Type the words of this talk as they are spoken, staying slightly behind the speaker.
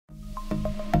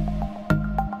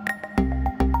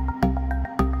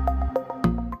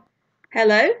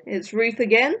Hello, it's Ruth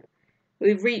again.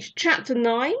 We've reached chapter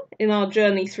 9 in our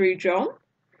journey through John,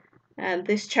 and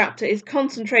this chapter is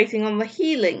concentrating on the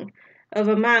healing of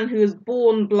a man who was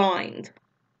born blind.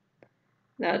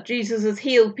 Now, Jesus has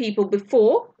healed people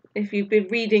before. If you've been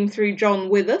reading through John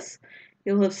with us,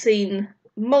 you'll have seen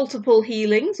multiple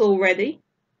healings already.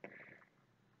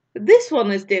 But this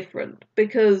one is different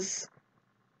because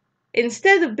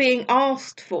instead of being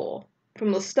asked for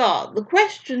from the start, the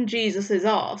question Jesus is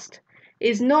asked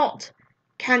is not,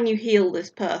 can you heal this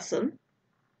person?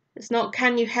 It's not,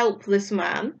 can you help this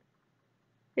man?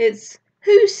 It's,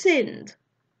 who sinned?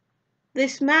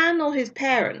 This man or his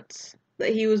parents,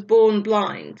 that he was born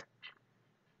blind?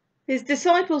 His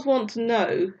disciples want to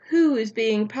know who is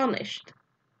being punished.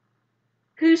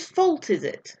 Whose fault is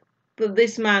it that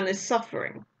this man is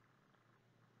suffering?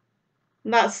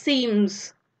 And that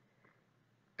seems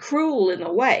cruel in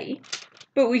a way,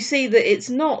 but we see that it's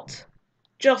not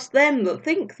just them that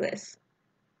think this.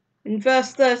 In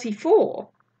verse 34,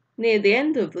 near the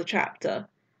end of the chapter,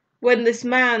 when this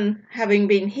man, having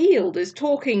been healed, is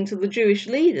talking to the Jewish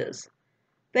leaders,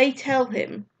 they tell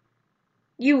him,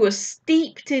 "You were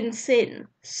steeped in sin,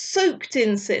 soaked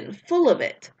in sin, full of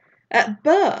it, at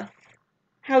birth.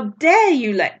 How dare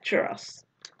you lecture us?"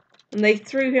 And they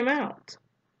threw him out.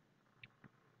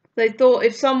 They thought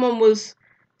if someone was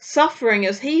suffering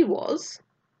as he was,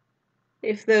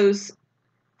 if there was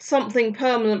something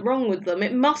permanent wrong with them,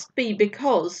 it must be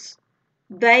because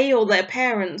they or their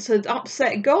parents had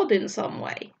upset God in some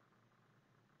way.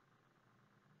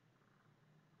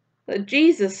 But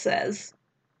Jesus says,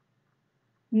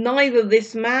 neither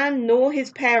this man nor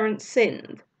his parents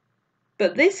sinned,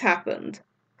 but this happened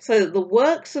so that the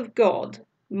works of God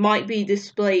might be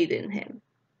displayed in him.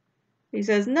 He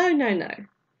says, no.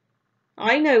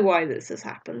 I know why this has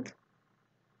happened.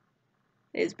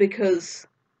 It's because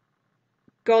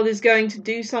God is going to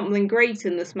do something great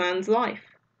in this man's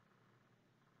life.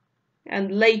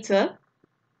 And later,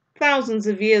 thousands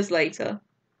of years later,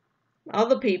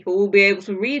 other people will be able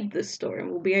to read this story and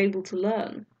will be able to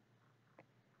learn.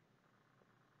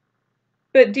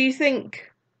 But do you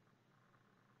think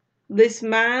this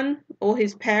man or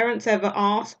his parents ever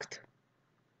asked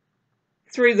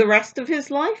through the rest of his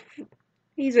life?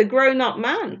 He's a grown-up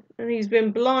man and he's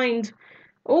been blind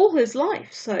all his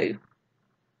life, so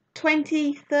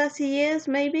 20, 30 years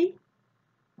maybe?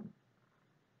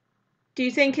 Do you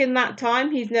think in that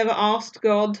time he's never asked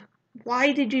God,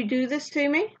 why did you do this to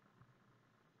me?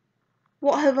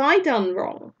 What have I done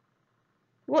wrong?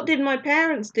 What did my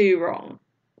parents do wrong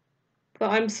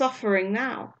that I'm suffering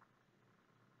now?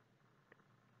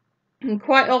 And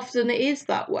quite often it is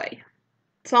that way.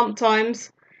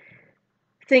 Sometimes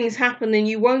things happen and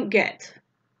you won't get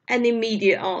an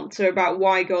immediate answer about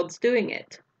why God's doing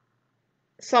it.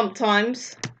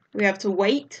 Sometimes we have to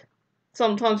wait.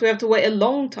 Sometimes we have to wait a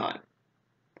long time.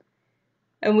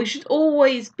 And we should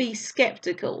always be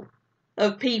skeptical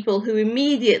of people who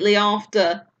immediately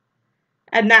after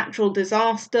a natural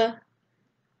disaster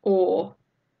or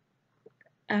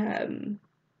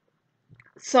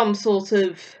some sort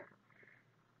of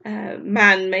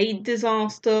man-made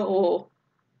disaster or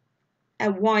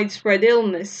a widespread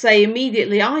illness say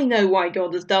immediately, I know why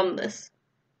God has done this.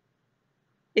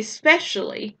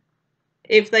 Especially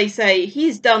if they say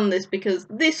he's done this because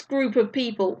this group of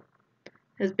people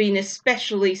has been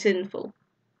especially sinful.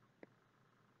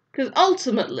 Because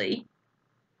ultimately,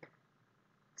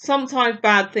 sometimes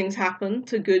bad things happen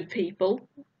to good people,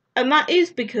 and that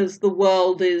is because the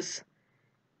world is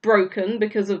broken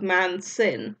because of man's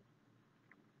sin.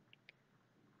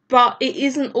 But it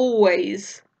isn't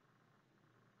always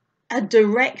a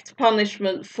direct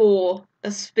punishment for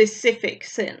a specific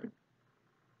sin.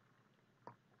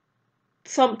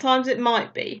 Sometimes it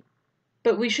might be,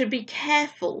 but we should be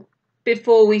careful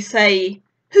before we say,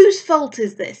 whose fault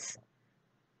is this?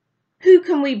 Who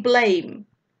can we blame?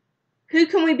 Who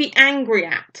can we be angry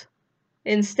at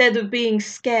instead of being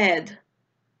scared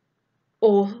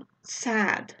or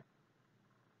sad?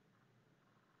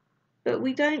 But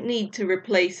we don't need to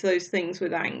replace those things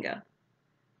with anger.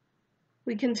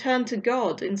 We can turn to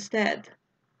God instead.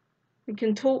 We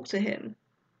can talk to him.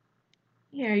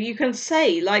 You can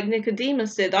say, like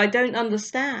Nicodemus did, I don't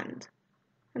understand.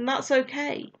 And that's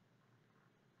okay.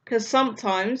 Because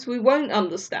sometimes we won't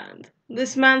understand.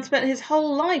 This man spent his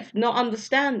whole life not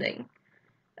understanding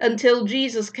until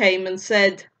Jesus came and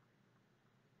said,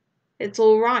 it's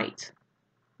all right.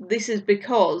 This is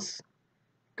because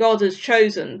God has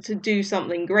chosen to do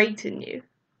something great in you.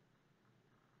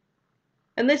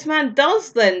 And this man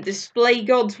does then display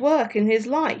God's work in his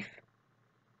life.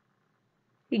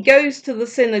 He goes to the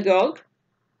synagogue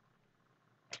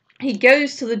he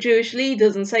goes to the Jewish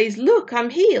leaders and says, "Look, I'm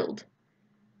healed."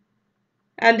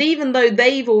 And even though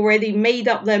they've already made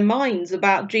up their minds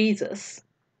about Jesus,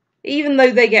 even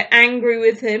though they get angry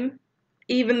with him,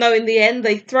 even though in the end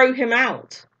they throw him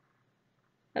out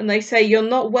and they say, "You're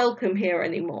not welcome here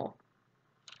anymore.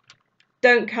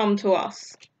 Don't come to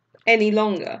us any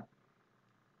longer,"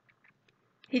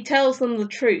 he tells them the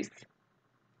truth.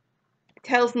 He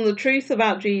tells them the truth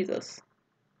about Jesus.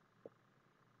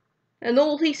 And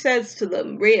all he says to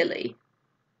them, really,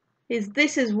 is,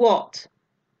 "This is what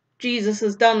Jesus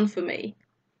has done for me.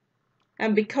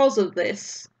 And because of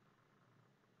this,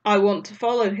 I want to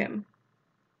follow him."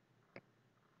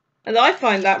 And I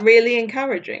find that really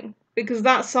encouraging, because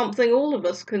that's something all of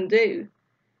us can do.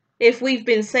 If we've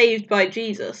been saved by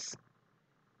Jesus,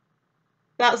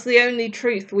 that's the only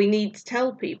truth we need to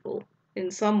tell people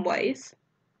in some ways.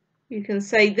 You can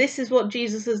say, "This is what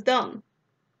Jesus has done.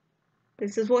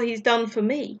 This is what he's done for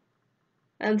me.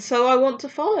 And so I want to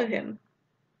follow him."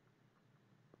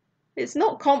 It's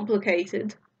not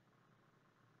complicated,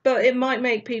 but it might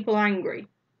make people angry,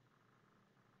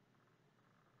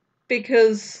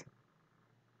 because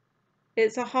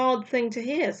it's a hard thing to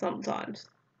hear sometimes.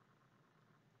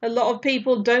 A lot of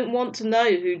people don't want to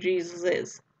know who Jesus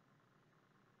is.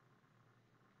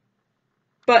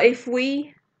 But if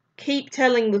we keep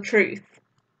telling the truth,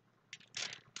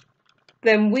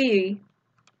 then we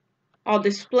are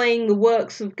displaying the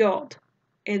works of God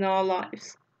in our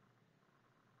lives.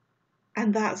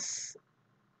 And that's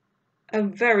a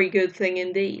very good thing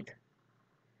indeed.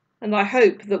 And I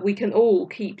hope that we can all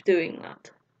keep doing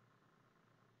that.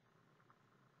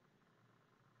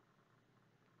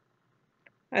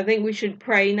 I think we should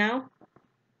pray now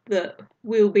that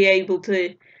we'll be able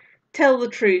to tell the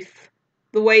truth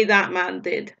the way that man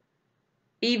did,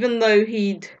 even though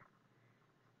he'd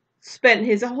spent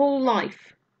his whole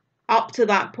life up to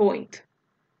that point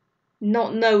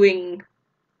not knowing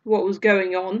what was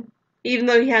going on. Even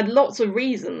though he had lots of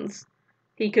reasons,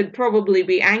 he could probably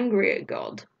be angry at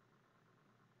God.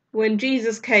 When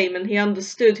Jesus came and he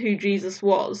understood who Jesus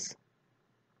was,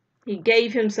 he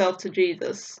gave himself to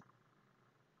Jesus,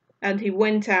 and he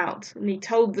went out and he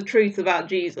told the truth about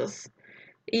Jesus,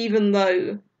 even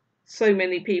though so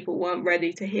many people weren't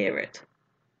ready to hear it.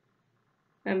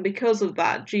 And because of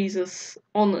that, Jesus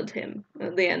honoured him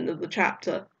at the end of the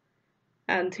chapter,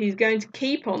 and he's going to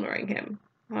keep honouring him.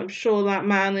 I'm sure that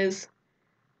man is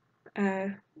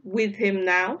with him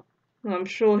now. I'm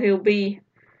sure he'll be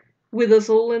with us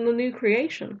all in the new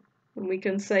creation, and we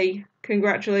can say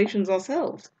congratulations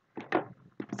ourselves.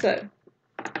 So,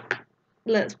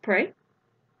 let's pray.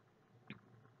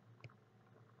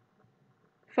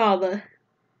 Father,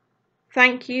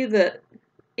 thank you that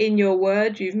in your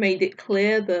word you've made it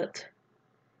clear that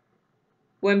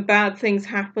when bad things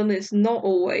happen, it's not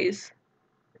always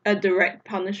a direct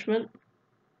punishment.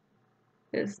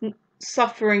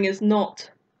 Suffering is not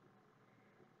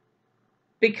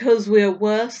because we are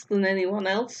worse than anyone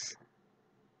else.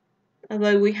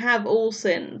 Although we have all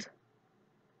sinned,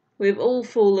 we've all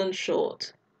fallen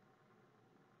short,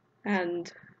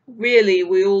 and really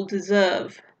we all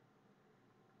deserve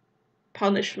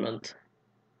punishment.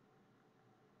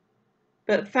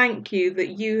 But thank you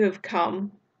that you have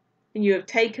come and you have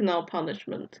taken our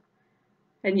punishment,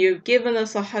 and you have given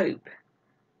us a hope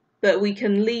that we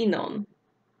can lean on.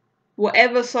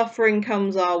 Whatever suffering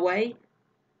comes our way,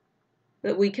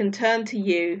 that we can turn to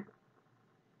you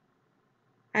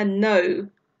and know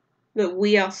that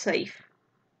we are safe.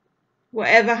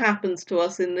 Whatever happens to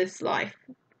us in this life,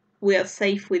 we are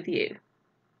safe with you.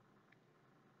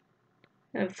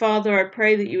 And Father, I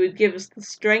pray that you would give us the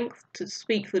strength to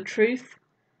speak the truth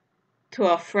to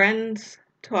our friends,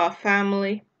 to our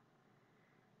family,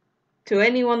 to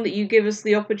anyone that you give us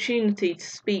the opportunity to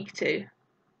speak to.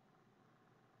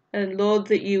 And Lord,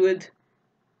 that you would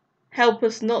help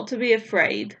us not to be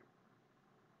afraid,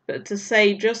 but to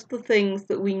say just the things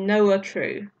that we know are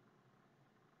true,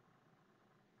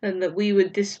 and that we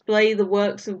would display the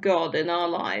works of God in our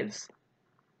lives,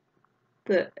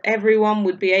 that everyone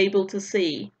would be able to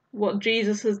see what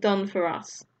Jesus has done for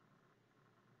us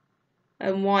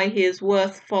and why he is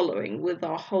worth following with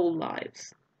our whole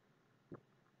lives.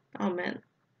 Amen.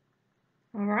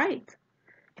 All right.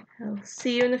 I'll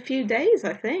see you in a few days,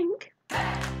 I think.